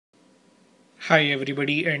Hi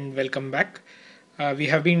everybody and welcome back. We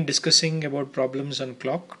have been discussing about problems on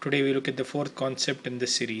clock. Today we look at the fourth concept in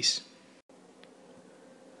this series.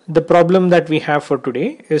 The problem that we have for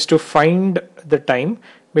today is to find the time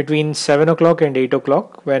between 7 o'clock and 8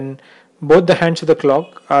 o'clock when both the hands of the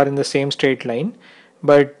clock are in the same straight line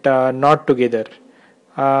but not together.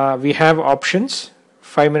 We have options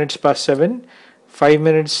 5 minutes past 7, 5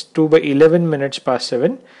 minutes 2 by 11 minutes past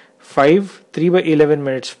 7, 5 3 by 11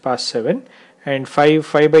 minutes past 7 and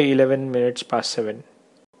 5 by 11 minutes past 7.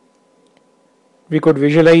 We could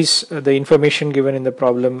visualize the information given in the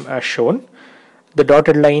problem as shown. The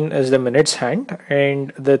dotted line is the minutes hand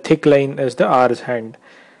and the thick line is the hours hand.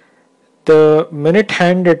 The minute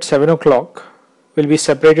hand at 7 o'clock will be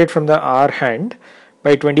separated from the hour hand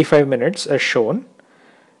by 25 minutes as shown.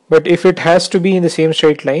 But if it has to be in the same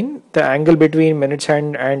straight line, the angle between minutes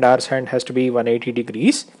hand and hours hand has to be 180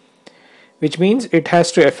 degrees, which means it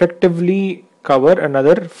has to effectively cover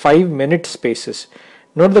another 5 minute spaces.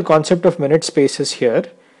 Note the concept of minute spaces here.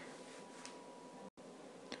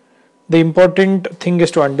 The important thing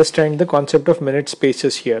is to understand the concept of minute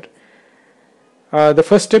spaces here. The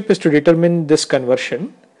first step is to determine this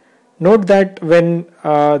conversion. Note that when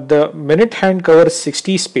the minute hand covers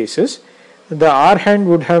 60 spaces, the hour hand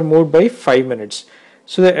would have moved by 5 minutes.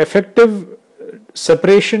 So the effective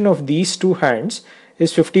separation of these two hands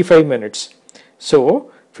is 55 minutes.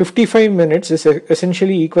 So 55 minutes is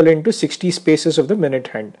essentially equivalent to 60 spaces of the minute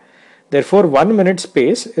hand. Therefore 1 minute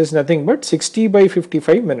space is nothing but 60 by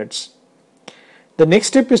 55 minutes. The next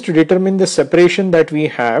step is to determine the separation that we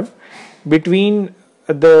have between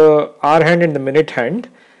the hour hand and the minute hand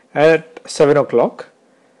at 7 o'clock.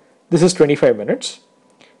 This is 25 minutes.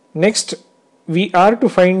 Next, we are to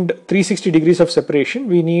find 360 degrees of separation.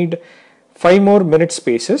 We need 5 more minute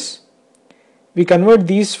spaces. We convert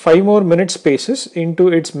these 5 more minute spaces into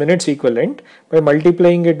its minutes equivalent by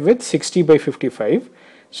multiplying it with 60 by 55.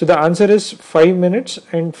 So the answer is 5 minutes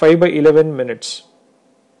and 5 by 11 minutes.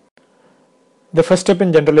 The first step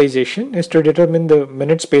in generalization is to determine the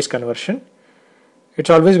minute space conversion. It's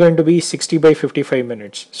always going to be 60 by 55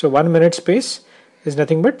 minutes. So 1 minute space is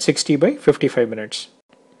nothing but 60 by 55 minutes.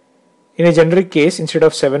 In a generic case, instead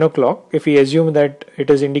of 7 o'clock, if we assume that it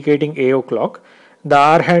is indicating A o'clock, the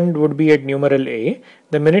hour hand would be at numeral A,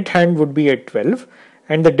 the minute hand would be at 12,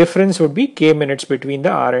 and the difference would be k minutes between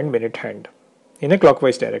the hour and minute hand in a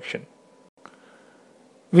clockwise direction.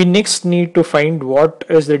 We next need to find what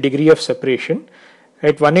is the degree of separation.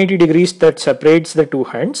 At 180 degrees that separates the two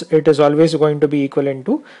hands, it is always going to be equivalent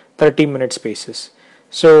to 30 minute spaces.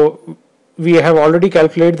 So we have already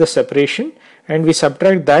calculated the separation and we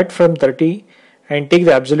subtract that from 30 and take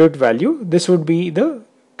the absolute value. This would be the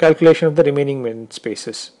calculation of the remaining minute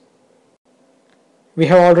spaces. We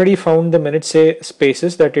have already found the minute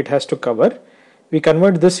spaces that it has to cover. We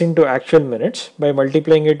convert this into actual minutes by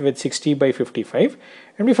multiplying it with 60 by 55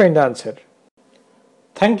 and we find the answer.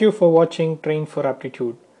 Thank you for watching Train for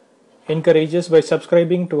Aptitude. Encourage us by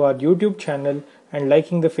subscribing to our YouTube channel and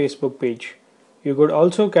liking the Facebook page. You could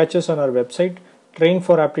also catch us on our website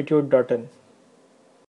trainforaptitude.in.